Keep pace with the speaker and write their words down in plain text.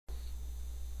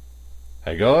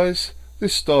Hey guys,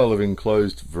 this style of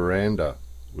enclosed veranda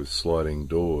with sliding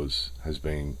doors has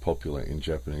been popular in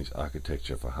Japanese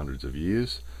architecture for hundreds of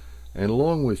years, and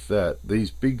along with that, these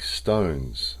big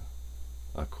stones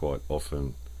are quite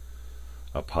often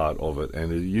a part of it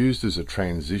and are used as a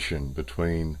transition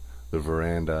between the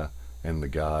veranda and the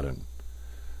garden.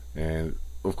 And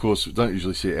of course, we don't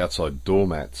usually see outside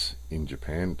doormats in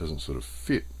Japan. It doesn't sort of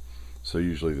fit. So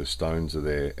usually the stones are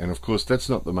there, and of course that's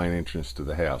not the main entrance to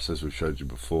the house. As we showed you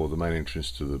before, the main entrance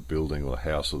to the building or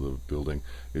house or the building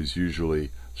is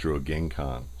usually through a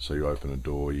genkan. So you open a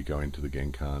door, you go into the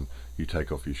genkan, you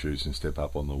take off your shoes and step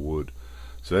up on the wood.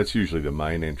 So that's usually the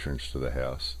main entrance to the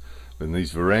house. And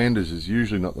these verandas is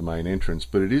usually not the main entrance,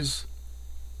 but it is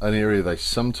an area they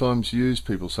sometimes use,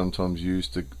 people sometimes use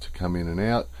to come in and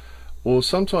out, or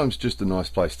sometimes just a nice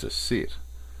place to sit,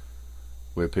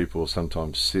 where people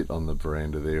sometimes sit on the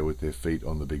veranda there with their feet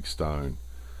on the big stone.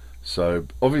 So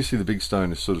obviously the big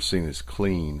stone is sort of seen as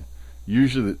clean.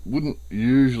 Usually it wouldn't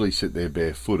usually sit there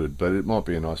barefooted, but it might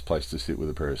be a nice place to sit with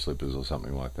a pair of slippers or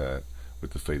something like that,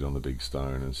 with the feet on the big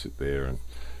stone and sit there. And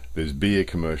there's beer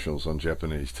commercials on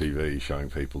Japanese TV showing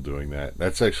people doing that.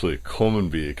 That's actually a common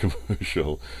beer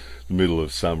commercial, the middle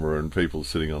of summer, and people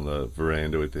sitting on the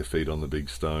veranda with their feet on the big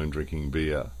stone drinking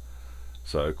beer.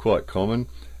 So quite common.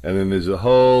 And then there's a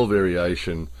whole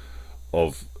variation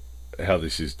of how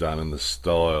this is done and the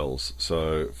styles.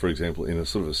 So for example, in a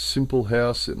sort of a simple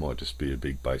house, it might just be a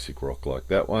big basic rock like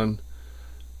that one,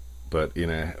 but in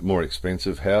a more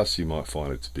expensive house you might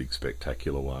find it's a big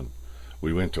spectacular one.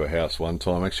 We went to a house one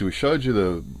time, actually we showed you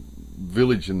the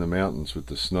village in the mountains with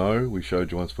the snow, we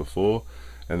showed you once before,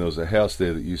 and there was a house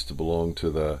there that used to belong to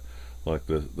the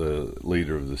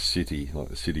leader of the city, like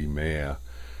the city mayor.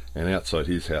 And outside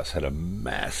his house had a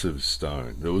massive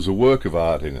stone. It was a work of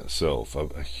art in itself,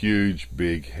 a huge,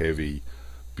 big, heavy,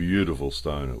 beautiful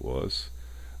stone it was.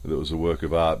 It was a work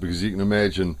of art because you can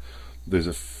imagine there's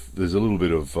a little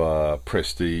bit of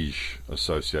prestige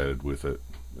associated with it,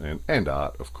 and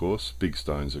art, of course. Big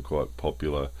stones are quite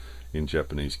popular in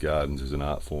Japanese gardens as an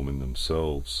art form in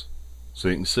themselves. So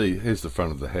you can see, here's the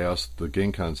front of the house. The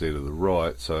genkan's there to the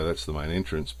right, so that's the main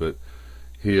entrance. But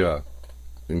here,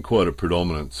 in quite a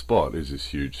predominant spot, is this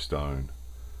huge stone.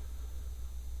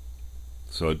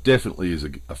 So it definitely is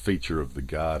a feature of the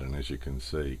garden, as you can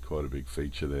see. Quite a big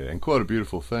feature there, and quite a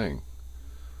beautiful thing.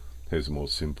 Here's a more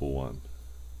simple one.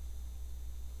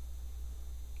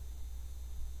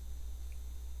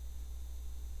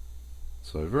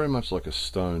 So very much like a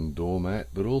stone doormat,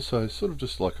 but also sort of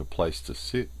just like a place to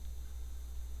sit.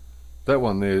 That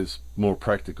one there's more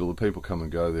practical. The people come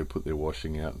and go there, put their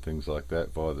washing out and things like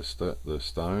that via the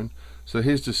stone. So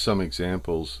here's just some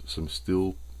examples, some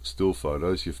still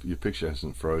photos. Your picture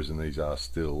hasn't frozen, these are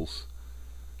stills.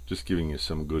 Just giving you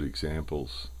some good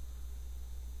examples.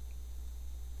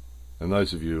 And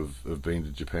those of you who have been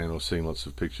to Japan or seen lots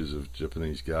of pictures of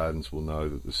Japanese gardens will know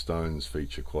that the stones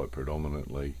feature quite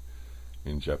predominantly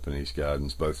in Japanese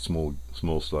gardens, both small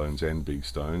stones and big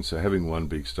stones. So having one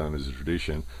big stone as a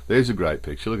tradition. There's a great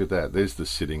picture, look at that. There's the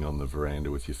sitting on the veranda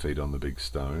with your feet on the big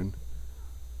stone.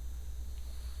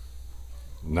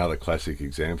 Another classic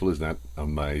example, isn't that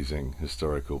amazing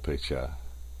historical picture?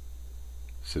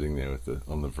 Sitting there with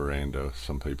on the veranda,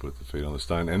 some people with the feet on the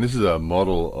stone. And this is a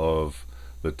model of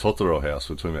the Totoro house.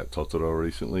 We're talking about Totoro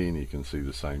recently, and you can see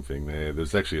the same thing there.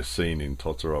 There's actually a scene in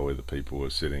Totoro where the people were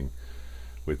sitting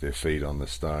with their feet on the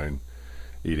stone,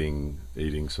 eating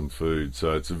some food.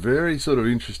 So it's a very sort of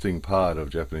interesting part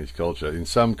of Japanese culture. In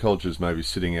some cultures, maybe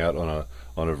sitting out on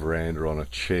a veranda or on a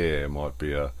chair might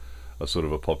be a sort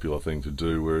of a popular thing to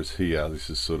do, whereas here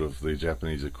this is sort of the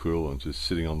Japanese equivalent, just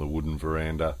sitting on the wooden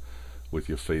veranda with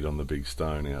your feet on the big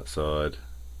stone outside.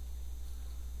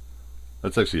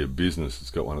 That's actually a business. It's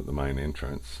got one at the main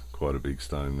entrance, quite a big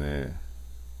stone there.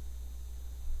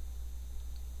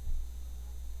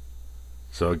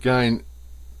 So again,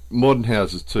 modern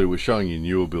houses too, we're showing you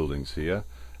newer buildings here,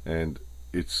 and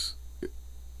it's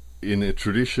in a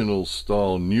traditional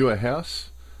style newer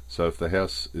house. So if the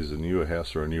house is a newer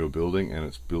house or a newer building and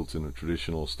it's built in a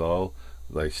traditional style,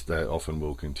 they often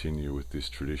will continue with this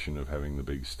tradition of having the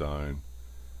big stone.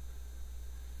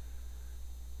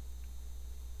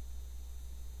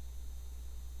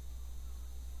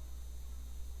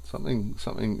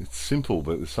 Something simple,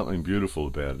 but there's something beautiful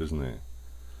about it, isn't there?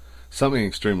 Something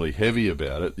extremely heavy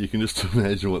about it. You can just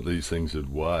imagine what these things would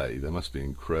weigh. They must be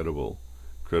incredibly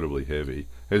heavy.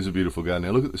 Here's a beautiful garden.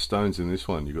 Now look at the stones in this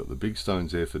one. You've got the big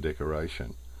stones there for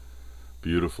decoration.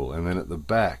 Beautiful. And then at the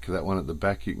back, that one at the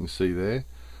back you can see there,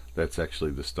 that's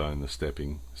actually the stone, the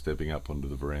stepping up onto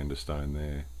the veranda stone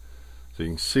there. So So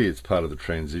you can see it's part of the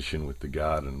transition with the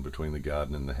garden, between the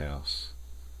garden and the house.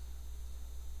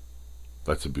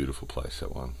 That's a beautiful place,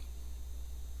 that one.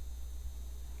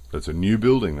 That's a new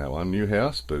building, that one, new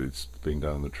house, but it's being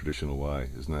done in the traditional way.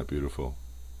 Isn't that beautiful?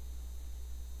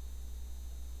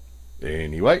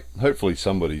 Anyway, hopefully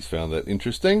somebody's found that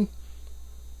interesting.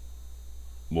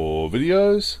 More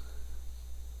videos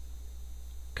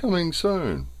coming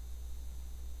soon.